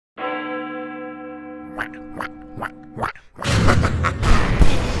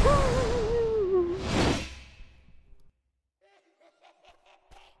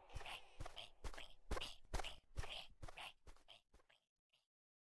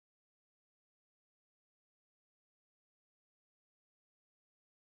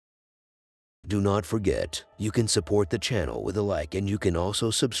Do not forget, you can support the channel with a like, and you can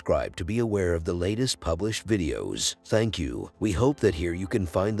also subscribe to be aware of the latest published videos. Thank you. We hope that here you can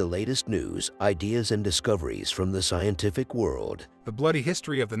find the latest news, ideas, and discoveries from the scientific world. The bloody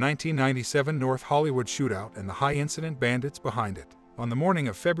history of the 1997 North Hollywood shootout and the high-incident bandits behind it. On the morning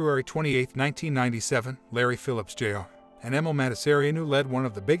of February 28, 1997, Larry Phillips, Jr. and Emil Matasareanu led one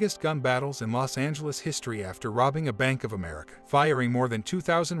of the biggest gun battles in Los Angeles history after robbing a Bank of America, firing more than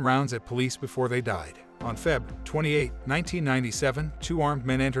 2,000 rounds at police before they died. On Feb. 28, 1997, two armed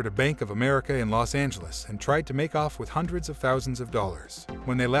men entered a Bank of America in Los Angeles and tried to make off with hundreds of thousands of dollars.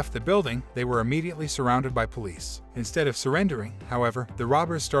 When they left the building, they were immediately surrounded by police. Instead of surrendering, however, the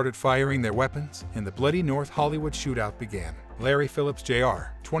robbers started firing their weapons, and the bloody North Hollywood shootout began. Larry Phillips,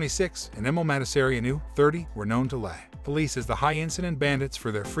 Jr., 26, and Emil Matasareanu, 30, were known to lay police as the high-incident bandits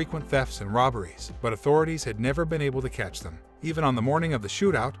for their frequent thefts and robberies, but authorities had never been able to catch them. Even on the morning of the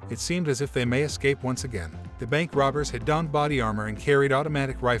shootout, it seemed as if they may escape once again. The bank robbers had donned body armor and carried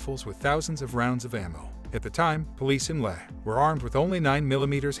automatic rifles with thousands of rounds of ammo. At the time, police in LA were armed with only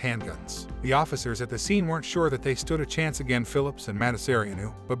 9mm handguns. The officers at the scene weren't sure that they stood a chance against Phillips and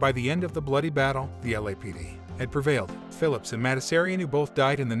Matasareanu, but by the end of the bloody battle, the LAPD had prevailed. Phillips and Matasareanu both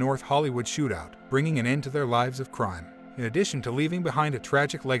died in the North Hollywood shootout, bringing an end to their lives of crime. In addition to leaving behind a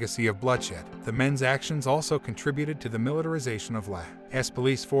tragic legacy of bloodshed, the men's actions also contributed to the militarization of LA's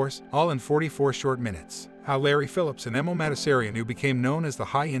police force, all in 44 short minutes. How Larry Phillips and Emil Matasareanu became known as the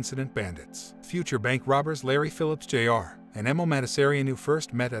high-incident bandits. Future bank robbers Larry Phillips, Jr. and Emil Matasareanu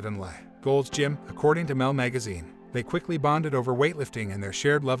first met at an LA Gold's Gym, according to Mel magazine. They quickly bonded over weightlifting and their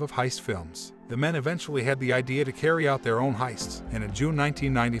shared love of heist films. The men eventually had the idea to carry out their own heists, and in June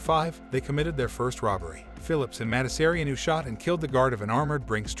 1995, they committed their first robbery. Phillips and Matasareanu shot and killed the guard of an armored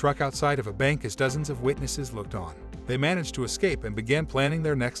Brinks truck outside of a bank as dozens of witnesses looked on. They managed to escape and began planning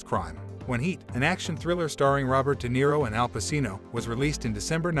their next crime. When Heat, an action thriller starring Robert De Niro and Al Pacino, was released in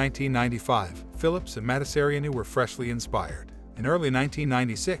December 1995, Phillips and Matasareanu were freshly inspired. In early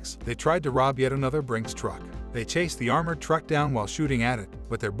 1996, they tried to rob yet another Brinks truck. They chased the armored truck down while shooting at it,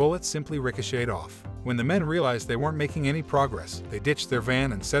 but their bullets simply ricocheted off. When the men realized they weren't making any progress, they ditched their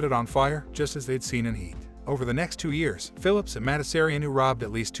van and set it on fire, just as they'd seen in Heat. Over the next 2 years, Phillips and Matasareanu robbed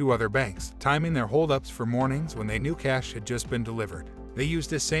at least 2 other banks, timing their holdups for mornings when they knew cash had just been delivered. They used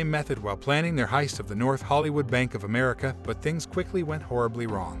this same method while planning their heist of the North Hollywood Bank of America, but things quickly went horribly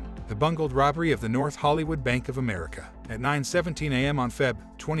wrong. The bungled robbery of the North Hollywood Bank of America. At 9:17 a.m. on Feb.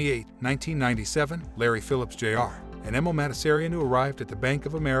 28, 1997, Larry Phillips, Jr. and Emil Matasareanu arrived at the Bank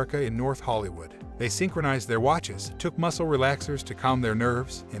of America in North Hollywood. They synchronized their watches, took muscle relaxers to calm their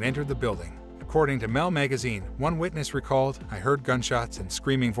nerves, and entered the building. According to Mel magazine, one witness recalled, "I heard gunshots and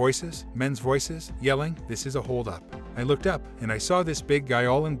screaming voices, men's voices, yelling, 'This is a holdup.' I looked up, and I saw this big guy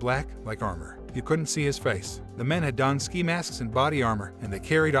all in black, like armor. You couldn't see his face." The men had donned ski masks and body armor, and they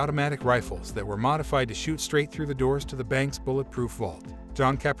carried automatic rifles that were modified to shoot straight through the doors to the bank's bulletproof vault.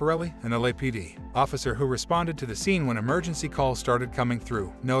 John Caparelli, an LAPD officer who responded to the scene when emergency calls started coming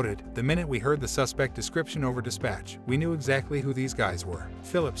through, noted, "The minute we heard the suspect description over dispatch, we knew exactly who these guys were."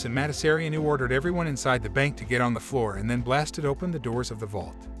 Phillips and Matasareanu ordered everyone inside the bank to get on the floor and then blasted open the doors of the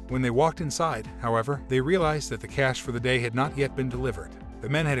vault. When they walked inside, however, they realized that the cash for the day had not yet been delivered. The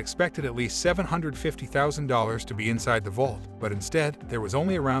men had expected at least $750,000 to be inside the vault, but instead, there was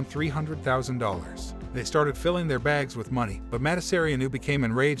only around $300,000. They started filling their bags with money, but Matasareanu became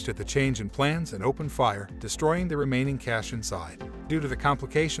enraged at the change in plans and opened fire, destroying the remaining cash inside. Due to the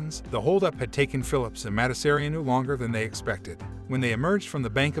complications, the holdup had taken Phillips and Matasareanu longer than they expected. When they emerged from the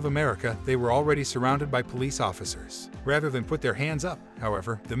Bank of America, they were already surrounded by police officers. Rather than put their hands up,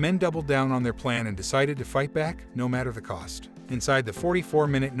 however, the men doubled down on their plan and decided to fight back, no matter the cost. Inside the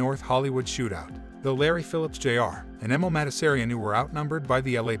 44-minute North Hollywood shootout, though Larry Phillips, Jr. and Emil Matasareanu were outnumbered by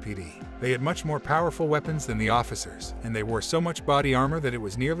the LAPD, they had much more powerful weapons than the officers, and they wore so much body armor that it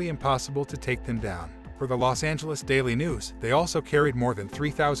was nearly impossible to take them down. For the Los Angeles Daily News, they also carried more than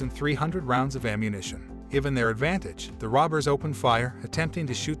 3,300 rounds of ammunition. Given their advantage, the robbers opened fire, attempting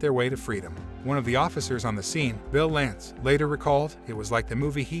to shoot their way to freedom. One of the officers on the scene, Bill Lance, later recalled, "It was like the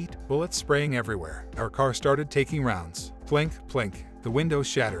movie Heat, bullets spraying everywhere. Our car started taking rounds. Plink, plink. The windows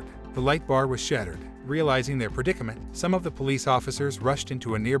shattered. The light bar was shattered. Realizing their predicament, some of the police officers rushed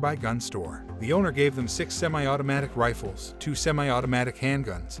into a nearby gun store. The owner gave them 6 semi-automatic rifles, 2 semi-automatic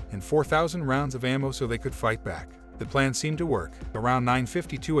handguns, and 4,000 rounds of ammo so they could fight back. The plan seemed to work. Around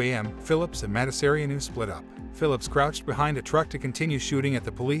 9:52 a.m., Phillips and Matasareanu split up. Phillips crouched behind a truck to continue shooting at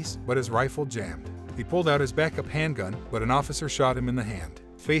the police, but his rifle jammed. He pulled out his backup handgun, but an officer shot him in the hand.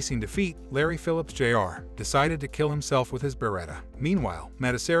 Facing defeat, Larry Phillips Jr. decided to kill himself with his Beretta. Meanwhile,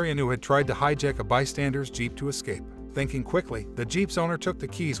 Matasareanu had tried to hijack a bystander's Jeep to escape. Thinking quickly, the Jeep's owner took the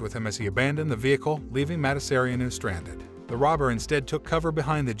keys with him as he abandoned the vehicle, leaving Matasareanu stranded. The robber instead took cover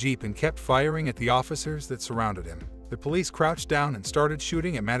behind the Jeep and kept firing at the officers that surrounded him. The police crouched down and started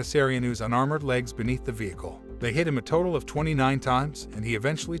shooting at Matasareanu's unarmored legs beneath the vehicle. They hit him a total of 29 times, and he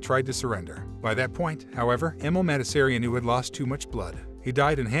eventually tried to surrender. By that point, however, Emil Matasareanu had lost too much blood. He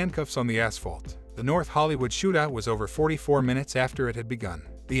died in handcuffs on the asphalt. The North Hollywood Shootout was over 44 minutes after it had begun.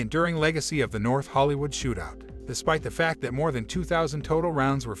 The enduring legacy of the North Hollywood Shootout. Despite the fact that more than 2,000 total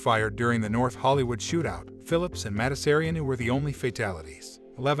rounds were fired during the North Hollywood Shootout, Phillips and Matasareanu were the only fatalities.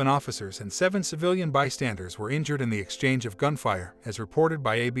 11 officers and 7 civilian bystanders were injured in the exchange of gunfire, as reported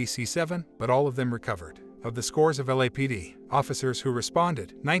by ABC7, but all of them recovered. Of the scores of LAPD officers who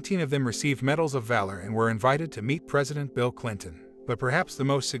responded, 19 of them received Medals of Valor and were invited to meet President Bill Clinton. But perhaps the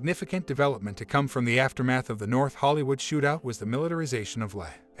most significant development to come from the aftermath of the North Hollywood Shootout was the militarization of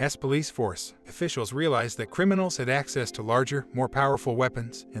LA's police force. Officials realized that criminals had access to larger, more powerful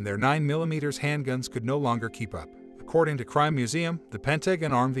weapons, and their 9mm handguns could no longer keep up. According to Crime Museum, the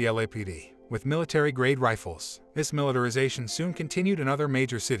Pentagon armed the LAPD with military-grade rifles. This militarization soon continued in other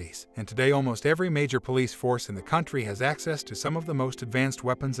major cities, and today almost every major police force in the country has access to some of the most advanced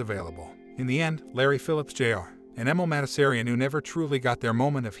weapons available. In the end, Larry Phillips Jr. and Emil Matasareanu never truly got their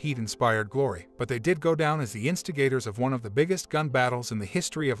moment of heat-inspired glory, but they did go down as the instigators of one of the biggest gun battles in the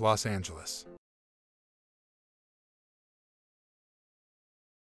history of Los Angeles.